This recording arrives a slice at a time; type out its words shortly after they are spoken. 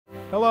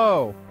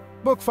Hello,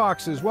 Book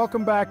Foxes.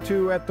 Welcome back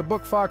to At the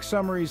Book Fox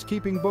Summaries,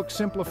 keeping books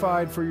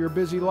simplified for your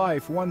busy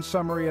life, one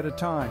summary at a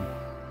time.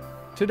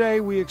 Today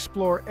we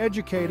explore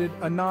Educated,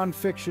 a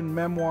non-fiction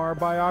memoir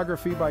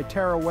biography by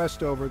Tara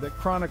Westover that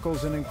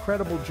chronicles an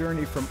incredible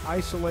journey from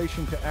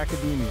isolation to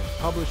academia,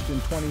 published in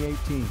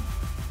 2018.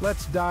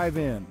 Let's dive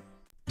in.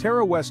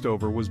 Tara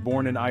Westover was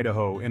born in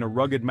Idaho in a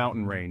rugged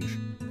mountain range.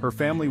 Her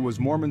family was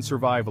Mormon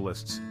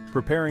survivalists,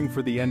 preparing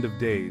for the end of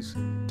days.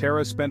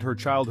 Tara spent her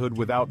childhood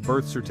without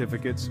birth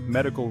certificates,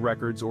 medical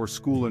records, or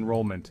school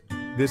enrollment.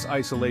 This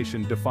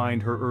isolation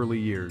defined her early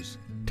years.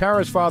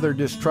 Tara's father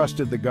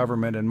distrusted the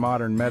government and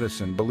modern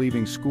medicine,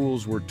 believing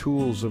schools were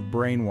tools of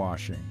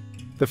brainwashing.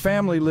 The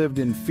family lived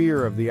in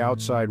fear of the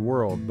outside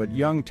world, but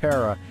young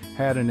Tara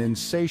had an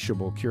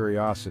insatiable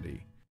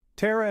curiosity.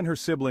 Tara and her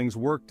siblings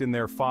worked in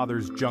their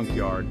father's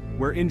junkyard,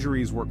 where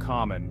injuries were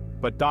common,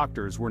 but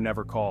doctors were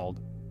never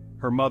called.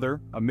 Her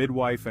mother, a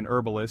midwife and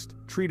herbalist,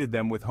 treated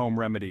them with home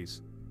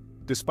remedies.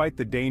 Despite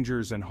the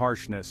dangers and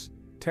harshness,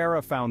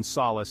 Tara found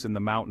solace in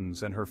the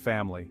mountains and her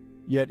family.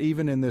 Yet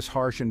even in this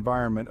harsh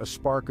environment, a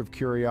spark of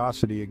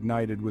curiosity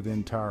ignited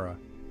within Tara.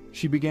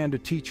 She began to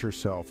teach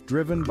herself,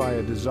 driven by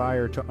a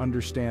desire to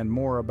understand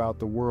more about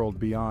the world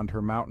beyond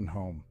her mountain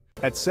home.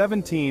 At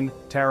 17,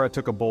 Tara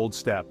took a bold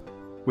step.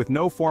 With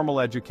no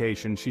formal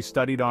education, she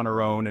studied on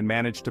her own and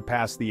managed to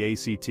pass the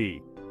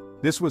ACT.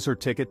 This was her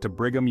ticket to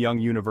Brigham Young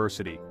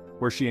University,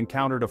 where she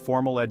encountered a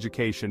formal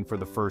education for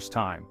the first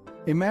time.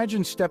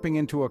 Imagine stepping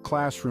into a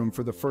classroom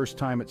for the first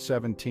time at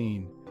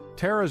 17.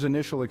 Tara's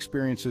initial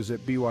experiences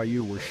at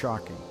BYU were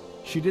shocking.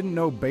 She didn't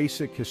know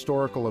basic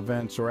historical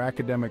events or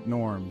academic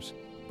norms,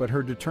 but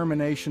her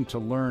determination to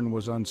learn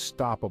was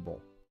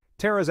unstoppable.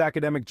 Tara's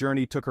academic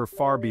journey took her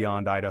far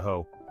beyond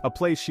Idaho, a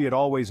place she had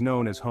always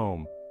known as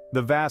home.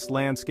 The vast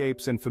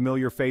landscapes and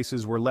familiar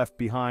faces were left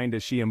behind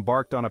as she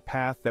embarked on a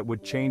path that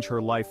would change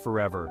her life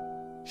forever.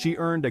 She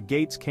earned a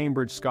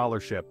Gates-Cambridge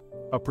scholarship,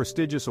 a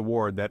prestigious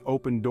award that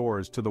opened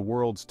doors to the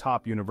world's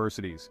top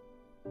universities.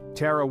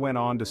 Tara went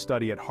on to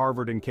study at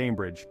Harvard and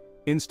Cambridge,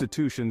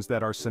 institutions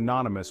that are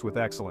synonymous with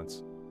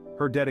excellence.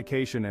 Her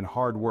dedication and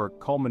hard work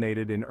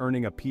culminated in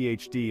earning a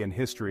PhD in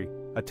history,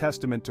 a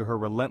testament to her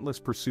relentless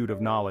pursuit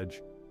of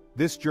knowledge.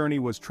 This journey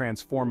was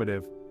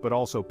transformative, but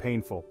also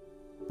painful.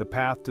 The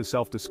path to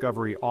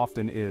self-discovery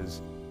often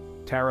is.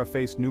 Tara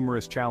faced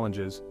numerous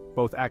challenges,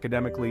 both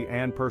academically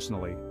and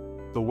personally.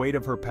 The weight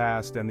of her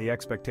past and the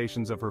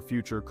expectations of her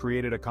future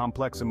created a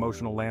complex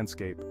emotional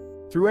landscape.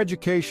 Through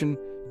education,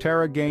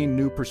 Tara gained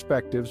new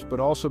perspectives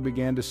but also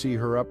began to see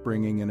her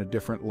upbringing in a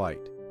different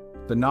light.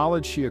 The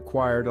knowledge she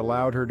acquired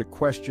allowed her to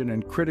question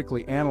and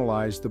critically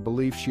analyze the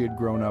beliefs she had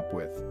grown up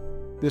with.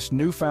 This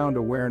newfound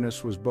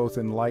awareness was both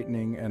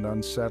enlightening and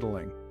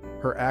unsettling.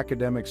 Her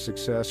academic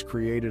success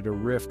created a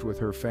rift with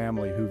her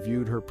family, who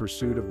viewed her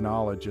pursuit of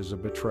knowledge as a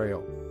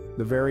betrayal.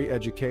 The very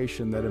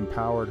education that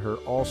empowered her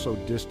also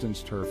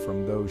distanced her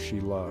from those she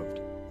loved.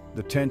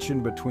 The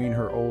tension between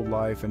her old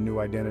life and new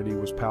identity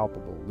was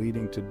palpable,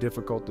 leading to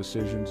difficult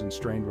decisions and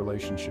strained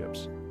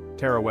relationships.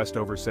 Tara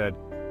Westover said,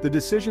 "The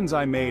decisions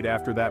I made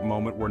after that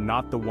moment were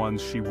not the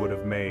ones she would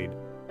have made."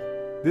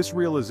 This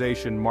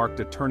realization marked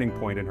a turning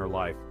point in her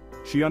life.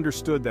 She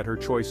understood that her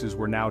choices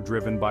were now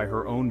driven by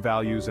her own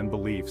values and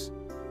beliefs,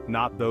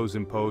 not those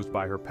imposed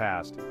by her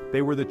past.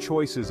 They were the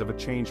choices of a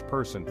changed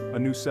person, a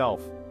new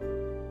self.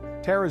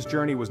 Tara's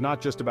journey was not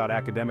just about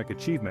academic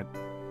achievement,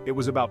 it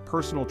was about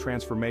personal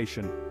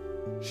transformation.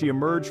 She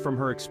emerged from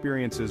her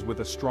experiences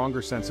with a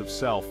stronger sense of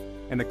self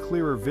and a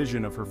clearer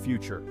vision of her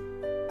future.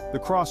 The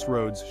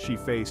crossroads she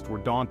faced were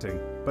daunting,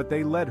 but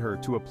they led her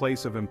to a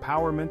place of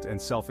empowerment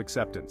and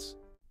self-acceptance.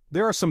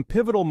 There are some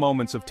pivotal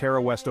moments of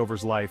Tara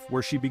Westover's life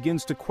where she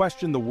begins to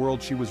question the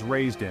world she was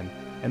raised in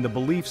and the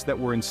beliefs that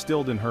were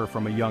instilled in her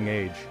from a young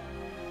age.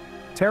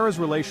 Tara's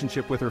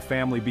relationship with her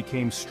family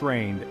became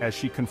strained as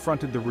she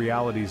confronted the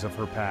realities of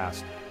her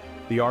past.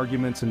 The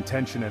arguments and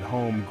tension at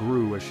home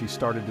grew as she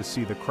started to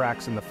see the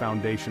cracks in the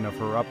foundation of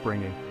her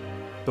upbringing.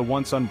 The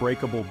once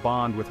unbreakable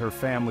bond with her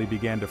family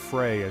began to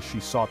fray as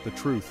she sought the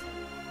truth.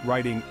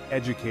 Writing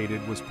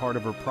Educated was part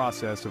of her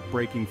process of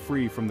breaking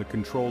free from the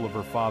control of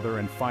her father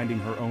and finding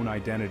her own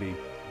identity.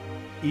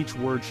 Each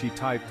word she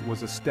typed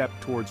was a step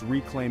towards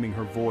reclaiming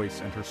her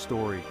voice and her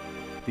story.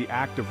 The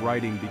act of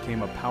writing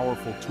became a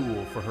powerful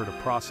tool for her to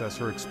process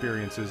her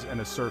experiences and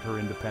assert her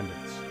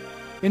independence.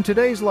 In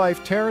today's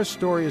life, Tara's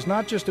story is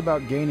not just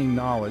about gaining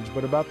knowledge,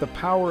 but about the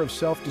power of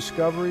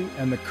self-discovery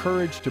and the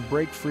courage to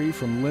break free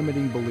from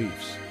limiting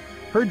beliefs.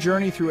 Her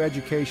journey through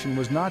education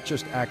was not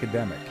just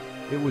academic.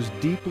 It was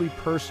deeply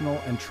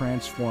personal and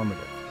transformative.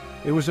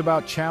 It was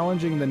about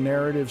challenging the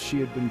narratives she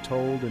had been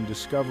told and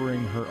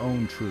discovering her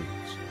own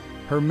truths.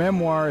 Her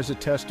memoir is a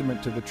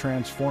testament to the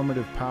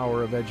transformative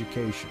power of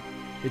education.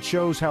 It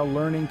shows how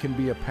learning can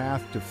be a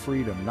path to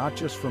freedom, not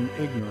just from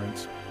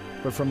ignorance,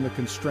 but from the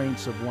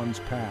constraints of one's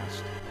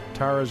past.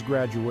 Tara's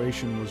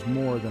graduation was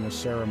more than a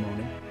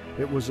ceremony.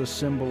 It was a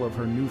symbol of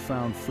her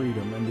newfound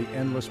freedom and the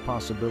endless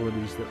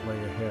possibilities that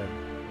lay ahead.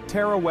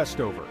 Tara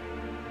Westover.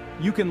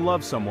 You can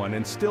love someone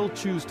and still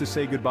choose to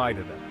say goodbye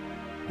to them.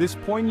 This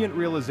poignant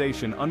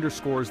realization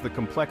underscores the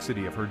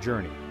complexity of her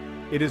journey.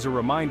 It is a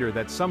reminder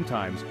that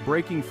sometimes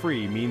breaking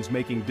free means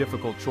making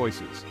difficult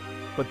choices.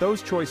 But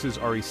those choices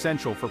are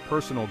essential for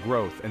personal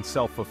growth and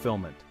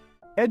self-fulfillment.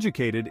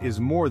 Educated is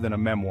more than a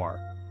memoir.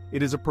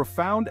 It is a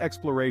profound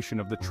exploration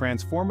of the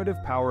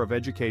transformative power of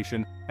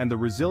education and the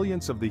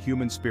resilience of the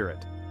human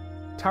spirit.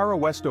 Tara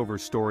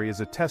Westover's story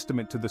is a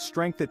testament to the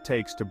strength it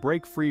takes to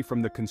break free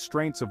from the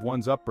constraints of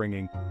one's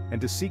upbringing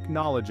and to seek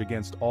knowledge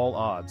against all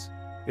odds.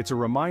 It's a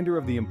reminder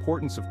of the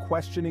importance of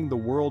questioning the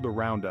world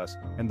around us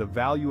and the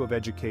value of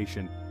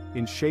education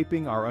in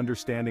shaping our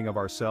understanding of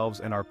ourselves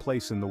and our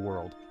place in the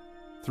world.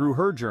 Through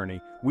her journey,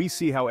 we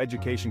see how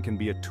education can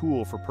be a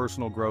tool for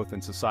personal growth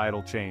and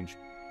societal change.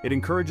 It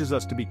encourages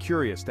us to be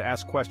curious, to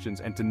ask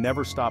questions, and to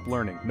never stop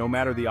learning, no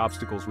matter the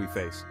obstacles we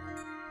face.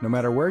 No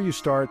matter where you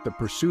start, the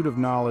pursuit of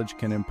knowledge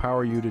can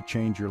empower you to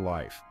change your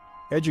life.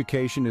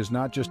 Education is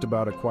not just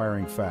about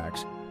acquiring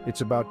facts.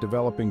 It's about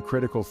developing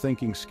critical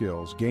thinking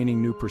skills,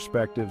 gaining new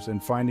perspectives,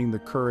 and finding the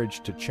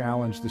courage to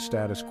challenge the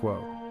status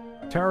quo.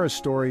 Tara's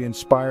story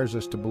inspires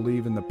us to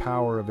believe in the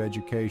power of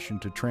education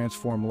to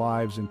transform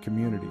lives and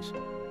communities.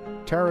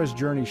 Tara's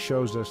journey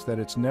shows us that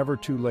it's never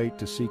too late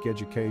to seek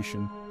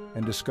education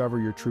and discover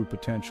your true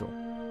potential.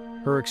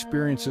 Her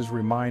experiences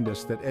remind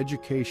us that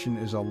education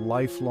is a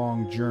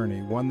lifelong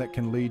journey, one that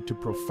can lead to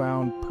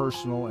profound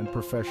personal and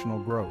professional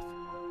growth.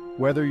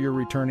 Whether you're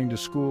returning to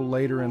school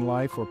later in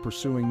life or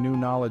pursuing new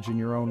knowledge in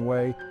your own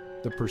way,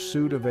 the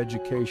pursuit of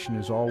education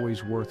is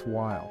always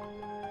worthwhile.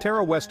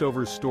 Tara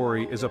Westover's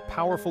story is a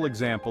powerful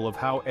example of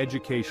how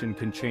education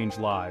can change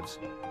lives.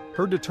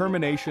 Her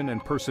determination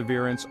and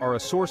perseverance are a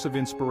source of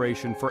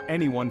inspiration for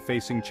anyone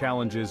facing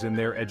challenges in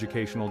their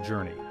educational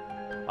journey.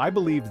 I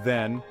believed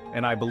then,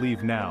 and I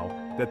believe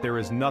now, that there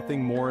is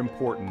nothing more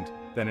important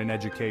than an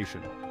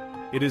education.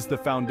 It is the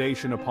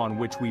foundation upon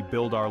which we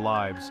build our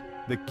lives,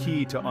 the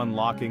key to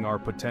unlocking our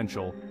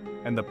potential,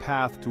 and the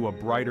path to a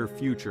brighter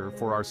future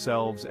for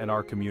ourselves and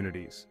our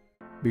communities.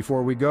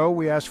 Before we go,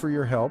 we ask for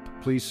your help.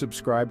 Please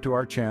subscribe to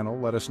our channel.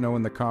 Let us know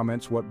in the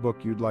comments what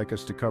book you'd like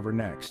us to cover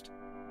next.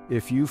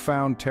 If you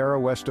found Tara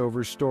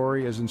Westover's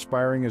story as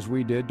inspiring as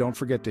we did, don't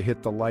forget to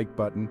hit the like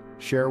button,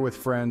 share with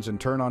friends, and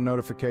turn on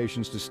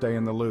notifications to stay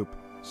in the loop.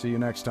 See you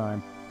next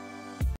time.